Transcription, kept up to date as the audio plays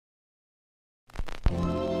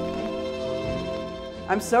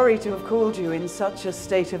I'm sorry to have called you in such a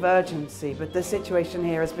state of urgency, but the situation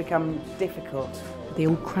here has become difficult. The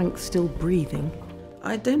old crank's still breathing.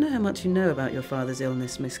 I don't know how much you know about your father's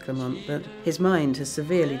illness, Miss Clemonte, but his mind has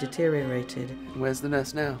severely deteriorated. Where's the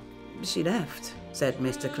nurse now? She left, said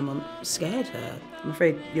Mr. Clemonte. Scared her. I'm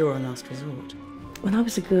afraid you're a last resort. When I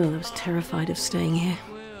was a girl, I was terrified of staying here.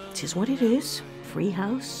 It is what it is. Free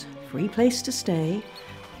house, free place to stay,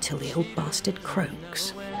 till the old bastard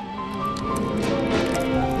croaks.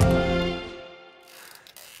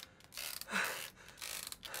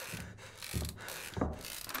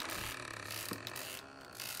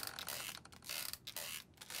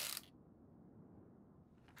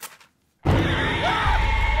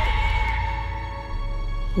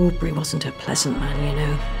 Aubrey wasn't a pleasant man, you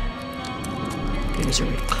know. He was a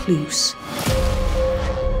recluse.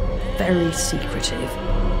 Very secretive,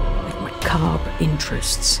 with macabre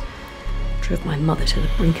interests. Drove my mother to the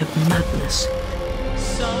brink of madness.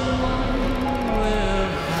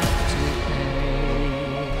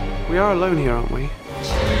 We are alone here, aren't we?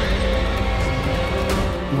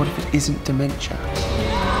 What if it isn't dementia?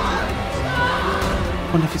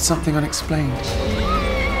 What if it's something unexplained?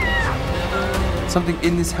 Something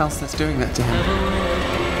in this house that's doing that to him.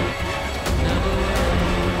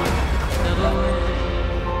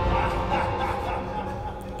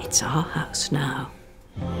 It's our house now.